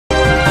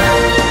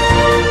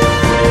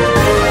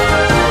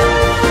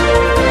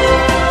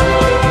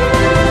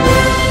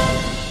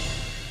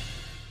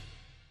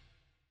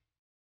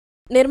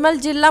నిర్మల్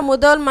జిల్లా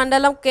ముదోల్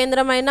మండలం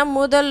కేంద్రమైన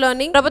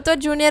ముదోల్లోని ప్రభుత్వ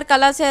జూనియర్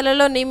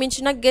కళాశాలలో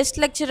నియమించిన గెస్ట్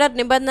లెక్చరర్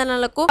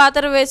నిబంధనలకు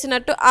పాతర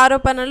వేసినట్టు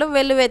ఆరోపణలు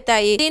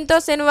వెల్లువెత్తాయి. దీంతో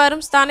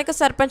శనివారం స్థానిక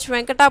సర్పంచ్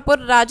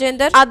వెంకటాపూర్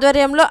రాజేందర్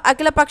ఆధ్వర్యంలో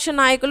అఖిలపక్ష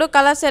నాయకులు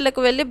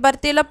కళాశాలకు వెళ్లి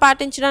భర్తీలో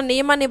పాటించిన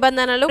నియమ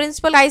నిబంధనలు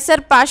ప్రిన్సిపల్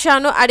కైసర్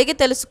పాషాను అడిగి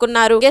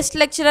తెలుసుకున్నారు. గెస్ట్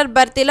లెక్చరర్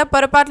భర్తీలో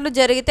పొరపాట్లు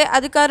జరిగితే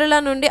అధికారుల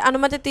నుండి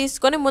అనుమతి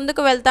తీసుకుని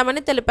ముందుకు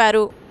వెళ్తామని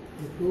తెలిపారు.